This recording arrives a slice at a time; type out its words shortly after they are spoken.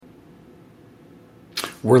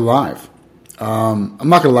We're live. I'm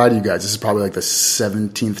not going to lie to you guys. This is probably like the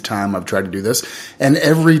 17th time I've tried to do this. And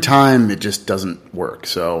every time it just doesn't work.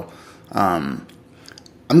 So I'm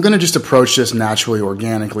going to just approach this naturally,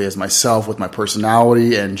 organically as myself with my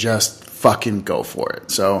personality and just fucking go for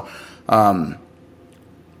it. So I'm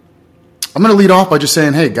going to lead off by just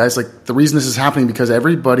saying, hey, guys, like the reason this is happening because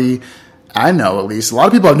everybody I know, at least, a lot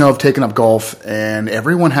of people I know have taken up golf, and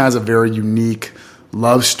everyone has a very unique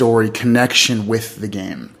love story connection with the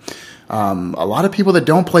game. A lot of people that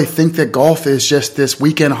don't play think that golf is just this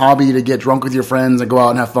weekend hobby to get drunk with your friends and go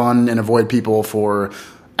out and have fun and avoid people for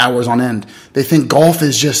hours on end. They think golf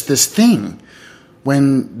is just this thing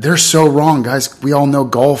when they're so wrong, guys. We all know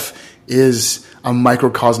golf is a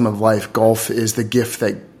microcosm of life. Golf is the gift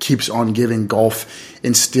that keeps on giving. Golf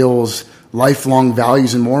instills lifelong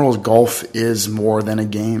values and morals. Golf is more than a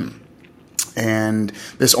game. And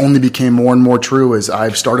this only became more and more true as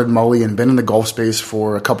I've started Mully and been in the golf space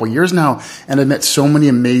for a couple years now. And I've met so many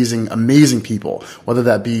amazing, amazing people, whether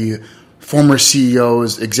that be former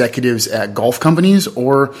CEOs, executives at golf companies,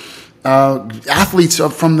 or athletes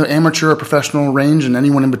from the amateur or professional range and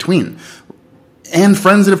anyone in between. And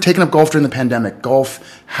friends that have taken up golf during the pandemic.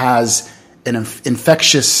 Golf has an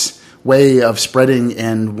infectious way of spreading.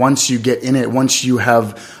 And once you get in it, once you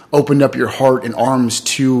have opened up your heart and arms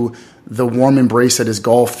to the warm embrace that is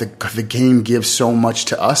golf, the game gives so much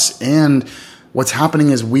to us. And what's happening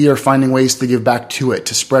is we are finding ways to give back to it,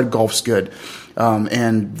 to spread golf's good.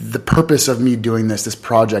 And the purpose of me doing this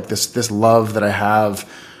project, this love that I have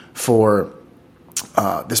for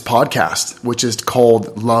this podcast, which is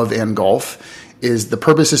called Love and Golf, is the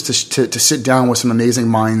purpose is to sit down with some amazing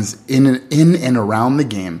minds in and around the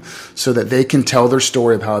game so that they can tell their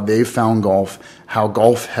story of how they've found golf, how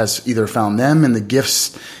golf has either found them, and the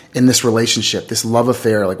gifts in this relationship, this love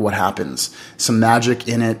affair, like what happens, some magic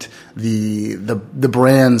in it, the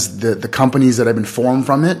brands, the companies that have been formed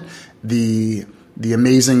from it, the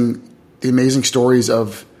amazing stories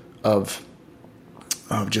of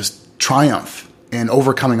just triumph and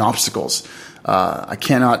overcoming obstacles. I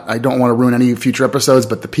don't want to ruin any future episodes,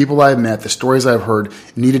 but the people I've met, the stories I've heard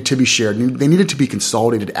needed to be shared. They needed to be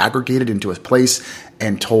consolidated, aggregated into a place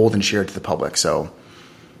and told and shared to the public. So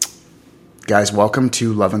guys, welcome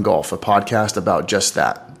to Love and Golf, a podcast about just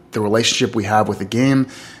that, the relationship we have with the game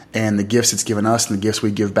and the gifts it's given us and the gifts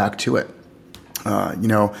we give back to it.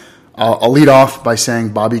 I'll lead off by saying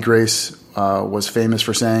Bobby Grace was famous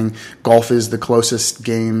for saying golf is the closest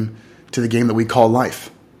game to the game that we call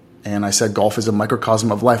life. And I said golf is a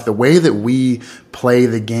microcosm of life. The way that we play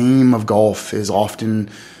the game of golf is often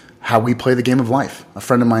how we play the game of life. A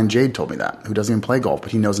friend of mine, Jade, told me that, who doesn't even play golf,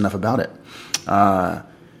 but he knows enough about it.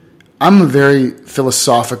 I'm a very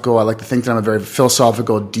philosophical, I like to think that I'm a very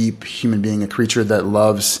philosophical, deep human being, a creature that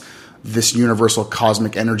loves this universal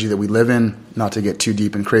cosmic energy that we live in. Not to get too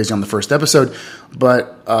deep and crazy on the first episode,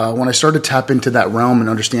 but when I started to tap into that realm and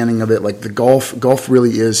understanding of it, like the golf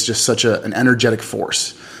really is just such an energetic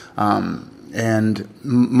force. And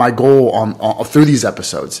my goal on through these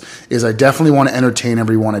episodes is I definitely want to entertain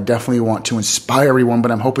everyone. I definitely want to inspire everyone,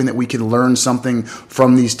 but I'm hoping that we can learn something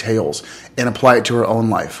from these tales and apply it to our own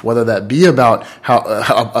life, whether that be about how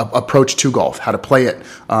approach to golf, how to play it,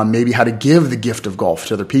 maybe how to give the gift of golf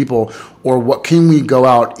to other people, or what can we go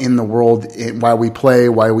out in the world while we play,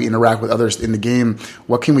 while we interact with others in the game,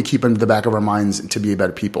 what can we keep in the back of our minds to be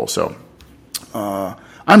better people. So,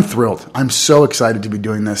 I'm thrilled. I'm so excited to be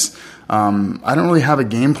doing this. I don't really have a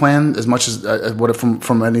game plan as much as what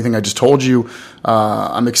from anything I just told you.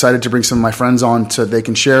 I'm excited to bring some of my friends on so they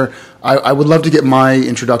can share. I would love to get my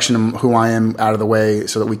introduction of who I am out of the way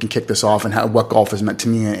so that we can kick this off and what golf has meant to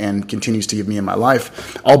me and continues to give me in my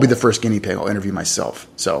life. I'll be the first guinea pig. I'll interview myself.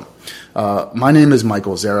 So my name is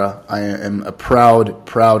Michael Zerah. I am a proud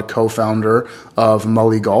co-founder of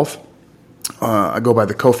Mully Golf. I go by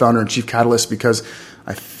the co-founder and chief catalyst because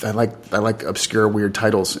I like obscure, weird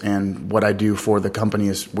titles, and what I do for the company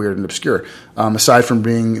is weird and obscure. Aside from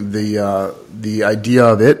being the idea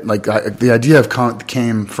of it, the idea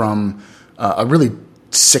came from a really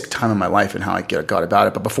sick time in my life and how I got about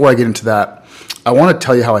it. But before I get into that, I want to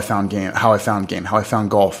tell you how I found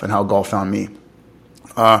golf, and how golf found me.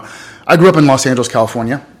 I grew up in Los Angeles,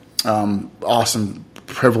 California. Awesome,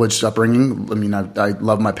 privileged upbringing. I mean, I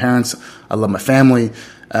love my parents. I love my family.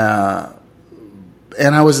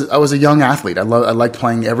 And I was a young athlete. I liked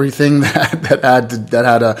playing everything that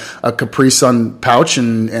had a Capri Sun pouch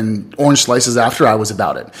and orange slices after I was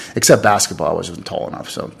about it. Except basketball, I wasn't tall enough.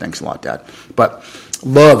 So thanks a lot, Dad. But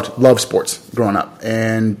loved sports growing up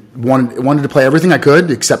and wanted to play everything I could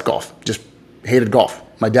except golf. Just hated golf.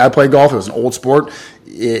 My dad played golf. It was an old sport.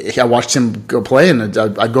 I watched him go play, and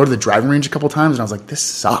I'd go to the driving range a couple times, and I was like, this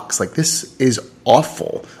sucks. Like, this is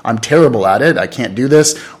awful. I'm terrible at it. I can't do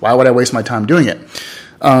this. Why would I waste my time doing it?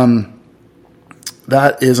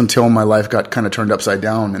 That is until my life got kind of turned upside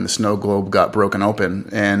down and the snow globe got broken open.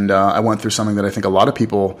 And I went through something that I think a lot of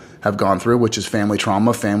people have gone through, which is family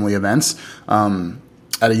trauma, family events.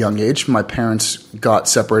 At a young age, my parents got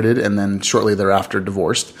separated and then shortly thereafter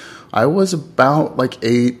divorced. I was about like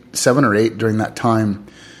 7 or 8 during that time.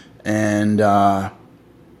 And,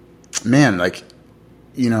 man, like,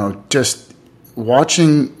 you know, just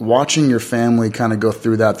watching your family kind of go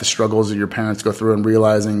through that, the struggles that your parents go through, and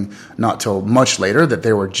realizing not till much later that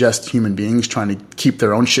they were just human beings trying to keep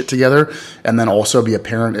their own shit together, and then also be a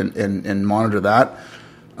parent and monitor that.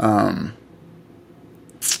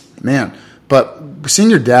 Man, but seeing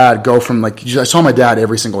your dad go from, like, I saw my dad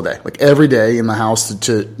every single day, like every day in the house,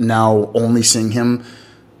 to now only seeing him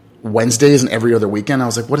Wednesdays and every other weekend. I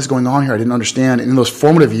was like, what is going on here? I didn't understand. And in those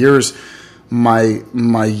formative years, my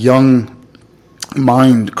young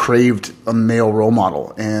mind craved a male role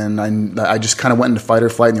model, and I just kind of went into fight or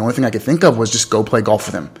flight, and the only thing I could think of was just go play golf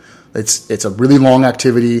with him. It's a really long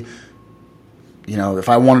activity. You know, if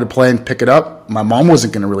I wanted to play and pick it up, my mom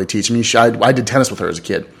wasn't going to really teach me. I did tennis with her as a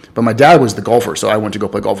kid, but my dad was the golfer, so I went to go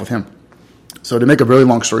play golf with him. So to make a really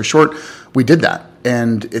long story short, we did that,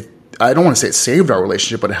 and I don't want to say it saved our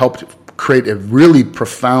relationship, but it helped create a really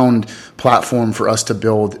profound platform for us to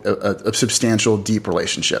build a substantial, deep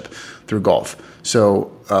relationship through golf.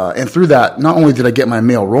 So, and through that, not only did I get my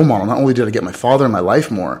male role model, not only did I get my father in my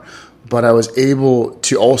life more, but I was able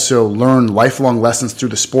to also learn lifelong lessons through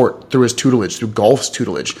the sport, through his tutelage, through golf's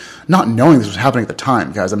tutelage, not knowing this was happening at the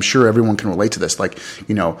time, guys. I'm sure everyone can relate to this. Like,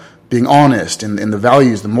 you know, being honest and the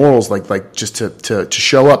values, the morals, like just to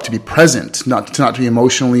show up, to be present, not to be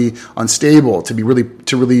emotionally unstable, to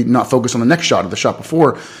really not focus on the next shot or the shot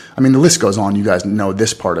before. I mean, the list goes on. You guys know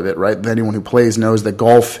this part of it, right? Anyone who plays knows that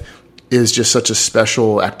golf is just such a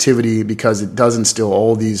special activity because it does instill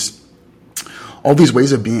all these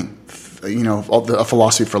ways of being, you know, a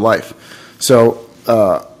philosophy for life. So,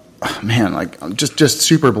 man, like, I'm just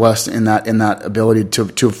super blessed in that ability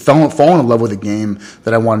to fall in love with a game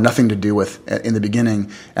that I wanted nothing to do with in the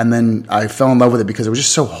beginning, and then I fell in love with it because it was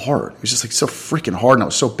just so hard. It was just like so freaking hard, and I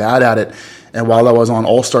was so bad at it. And while I was on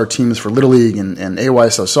all-star teams for Little League and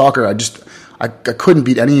AYSO soccer, I couldn't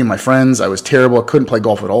beat any of my friends. I was terrible. I couldn't play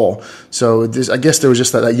golf at all. So I guess there was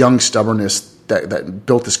just that young stubbornness that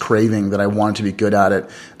built this craving that I wanted to be good at it,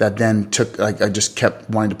 that then took, like, I just kept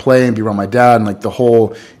wanting to play and be around my dad, and like the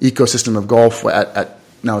whole ecosystem of golf at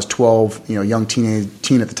when I was 12, you know, young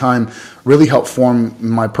teen at the time, really helped form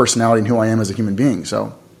my personality and who I am as a human being.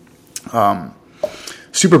 So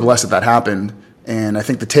super blessed that happened. And I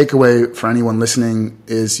think the takeaway for anyone listening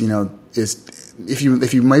is, you know, if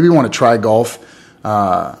you maybe want to try golf,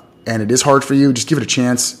 and it is hard for you, just give it a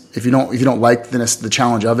chance. If you don't like the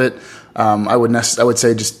challenge of it, I would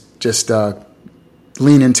say just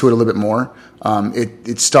lean into it a little bit more.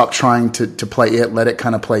 It stop trying to play it, let it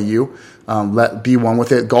kind of play you. Be one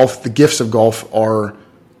with it. Golf, the gifts of golf are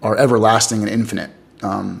everlasting and infinite.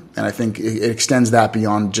 And I think it extends that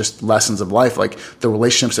beyond just lessons of life, like the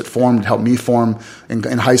relationships it formed, helped me form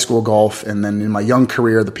in high school golf, and then in my young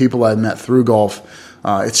career, the people I met through golf.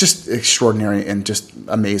 It's just extraordinary and just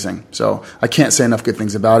amazing. So I can't say enough good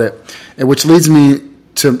things about it, and which leads me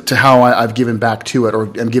to how I've given back to it, or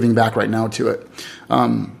am giving back right now to it.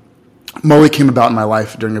 Moly came about in my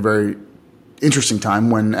life during a very interesting time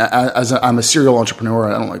when, I'm a serial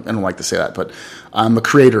entrepreneur. I don't like to say that, but I'm a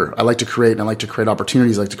creator. I like to create, and I like to create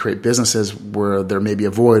opportunities. I like to create businesses where there may be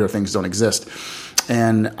a void or things don't exist.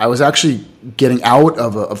 And I was actually getting out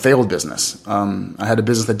of a failed business. I had a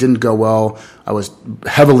business that didn't go well. I was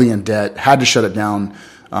heavily in debt, had to shut it down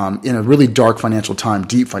in a really dark financial time,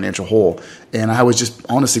 deep financial hole. And I was just,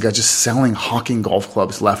 honestly, guys, just selling, hawking golf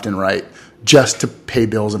clubs left and right just to pay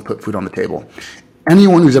bills and put food on the table.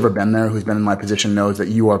 Anyone who's ever been there, who's been in my position, knows that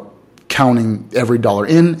you are counting every dollar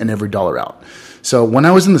in and every dollar out. So when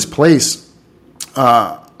I was in this place,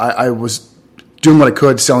 I was doing what I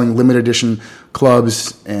could, selling limited edition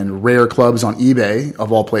clubs and rare clubs on eBay,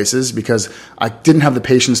 of all places, because I didn't have the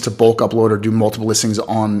patience to bulk upload or do multiple listings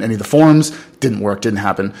on any of the forums. Didn't work, didn't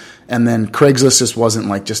happen. And then Craigslist just wasn't,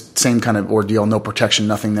 like, just same kind of ordeal, no protection,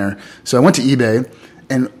 nothing there. So I went to eBay,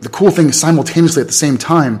 and the cool thing is simultaneously at the same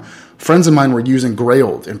time, friends of mine were using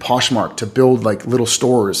Grailed and Poshmark to build, like, little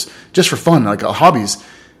stores just for fun, like hobbies.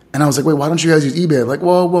 And I was like, wait, why don't you guys use eBay? Like,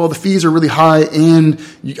 well, the fees are really high, and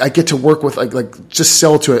I get to work with, like just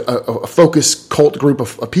sell to a focused cult group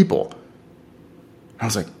of people. And I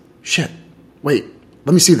was like, shit, wait,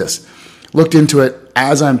 let me see this. Looked into it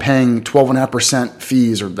as I'm paying 12.5%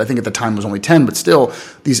 fees, or I think at the time it was only 10, but still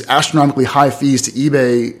these astronomically high fees to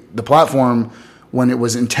eBay, the platform, when it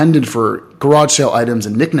was intended for garage sale items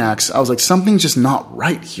and knickknacks. I was like, something's just not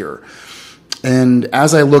right here. And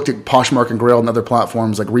as I looked at Poshmark and Grailed and other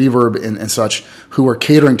platforms like Reverb and such, who are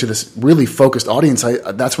catering to this really focused audience,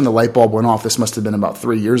 that's when the light bulb went off. This must have been about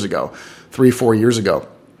 4 years ago, for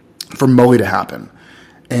Mully to happen.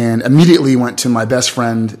 And immediately went to my best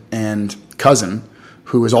friend and cousin,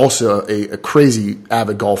 who is also a crazy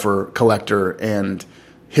avid golfer, collector, and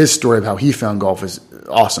his story of how he found golf is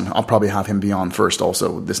awesome. I'll probably have him be on first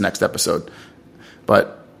also this next episode.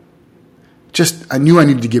 But I knew I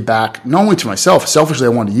needed to give back, not only to myself, selfishly I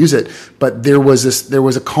wanted to use it, but there was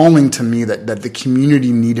a calling to me that the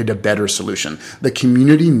community needed a better solution. The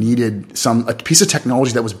community needed a piece of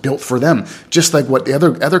technology that was built for them, just like what the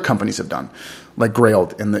other companies have done, like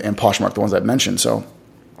Grailed and Poshmark, the ones I've mentioned. So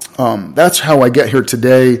that's how I get here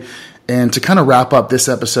today. And to kind of wrap up this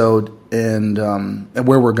episode and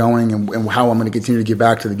where we're going and how I'm going to continue to give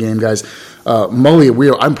back to the game, guys,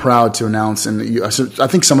 Mully, I'm proud to announce, and I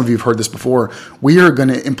think some of you have heard this before, we are going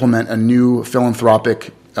to implement a new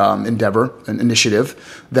philanthropic endeavor, an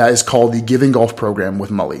initiative that is called the Giving Golf Program with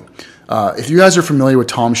Mully. If you guys are familiar with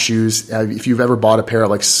Tom's shoes, if you've ever bought a pair of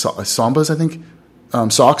like Sambas, I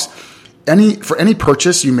think, socks, for any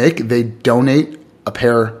purchase you make, they donate a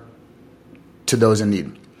pair to those in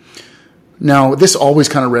need. Now, this always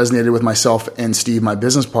kind of resonated with myself and Steve, my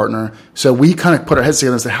business partner. So we kind of put our heads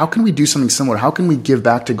together and said, how can we do something similar? How can we give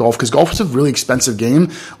back to golf? Because golf is a really expensive game.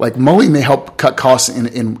 Like Mully may help cut costs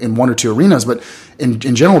in one or two arenas, but in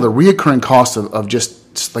general, the reoccurring cost of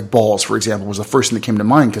just like balls, for example, was the first thing that came to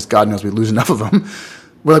mind because God knows we lose enough of them.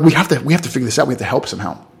 We're like, we have to figure this out. We have to help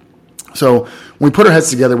somehow. So when we put our heads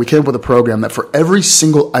together, we came up with a program that for every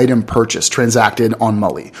single item purchased, transacted on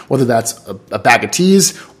Mully, whether that's a bag of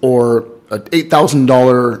teas or an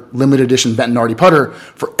 $8,000 limited edition Bentonardi putter,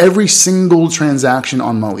 for every single transaction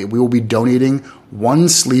on Mully, we will be donating one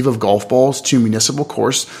sleeve of golf balls to a municipal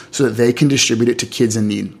course so that they can distribute it to kids in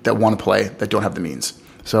need that want to play, that don't have the means.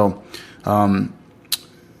 So,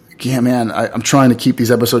 yeah, man, I'm trying to keep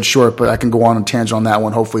these episodes short, but I can go on a tangent on that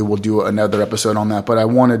one. Hopefully we'll do another episode on that. But I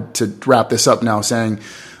wanted to wrap this up now saying,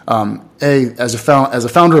 as a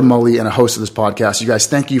founder of Mully and a host of this podcast, you guys,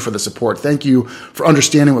 thank you for the support. Thank you for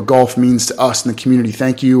understanding what golf means to us in the community.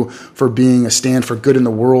 Thank you for being a stand for good in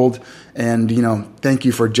the world. And, thank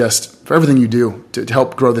you for everything you do to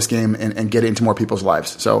help grow this game and get it into more people's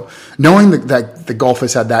lives. So knowing that the golf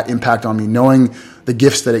has had that impact on me, knowing the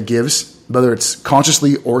gifts that it gives, whether it's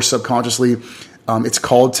consciously or subconsciously, it's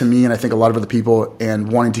called to me and I think a lot of other people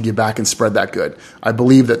and wanting to give back and spread that good. I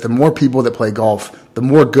believe that the more people that play golf, the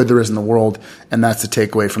more good there is in the world. And that's the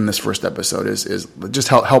takeaway from this first episode is just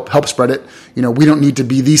help spread it. We don't need to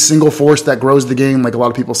be the single force that grows the game. Like a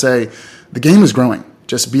lot of people say, the game is growing.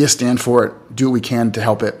 Just be a stand for it. Do what we can to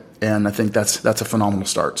help it. And I think that's a phenomenal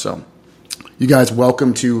start. So you guys,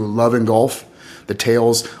 welcome to Love and Golf, the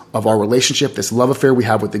tales of our relationship, this love affair we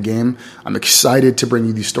have with the game. I'm excited to bring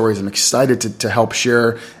you these stories. I'm excited to help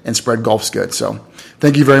share and spread golf's good. So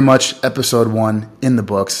thank you very much. Episode 1 in the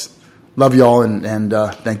books. Love y'all and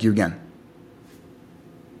thank you again.